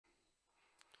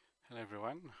Hello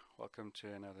everyone, welcome to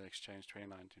another Exchange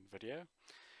 2019 video.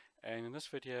 And in this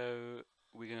video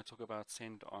we're going to talk about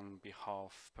send on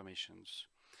behalf permissions.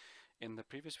 In the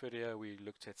previous video we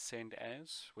looked at send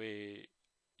as, where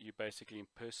you're basically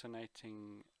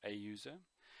impersonating a user,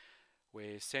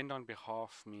 where send on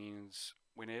behalf means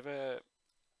whenever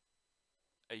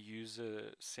a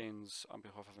user sends on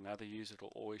behalf of another user, it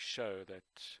will always show that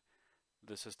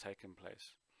this has taken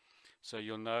place. So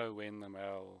you'll know when the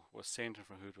mail was sent and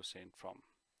from who it was sent from.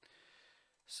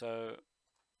 So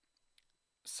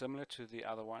similar to the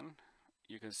other one,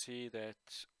 you can see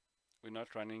that we're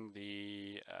not running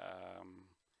the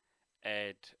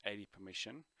add AD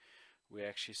permission. We're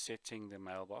actually setting the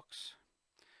mailbox.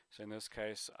 So in this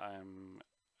case, I'm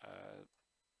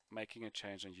making a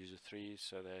change on user 3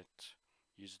 so that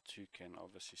user 2 can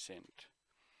obviously send.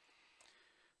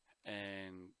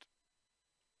 And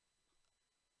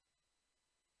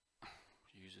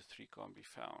user 3 can't be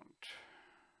found.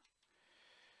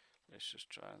 Let's just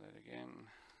try that again.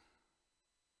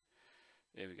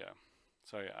 There we go.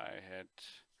 Sorry, I had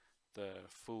the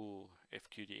full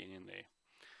FQDN in there.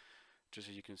 Just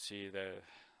as you can see there,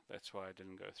 that's why I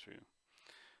didn't go through.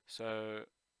 So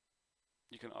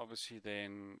you can obviously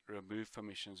then remove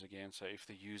permissions again. So if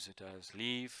the user does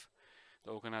leave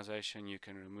the organization, you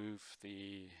can remove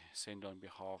the send on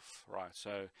behalf right.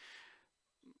 So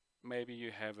maybe you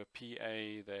have a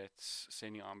PA that's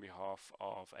sending on behalf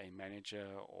of a manager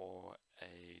or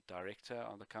a director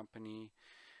of the company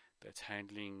that's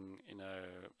handling,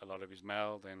 a lot of his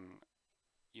mail. Then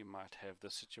you might have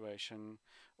this situation,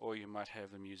 or you might have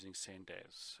them using send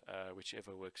as,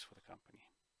 whichever works for the company.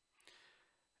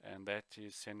 And that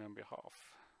is send on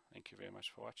behalf. Thank you very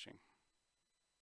much for watching.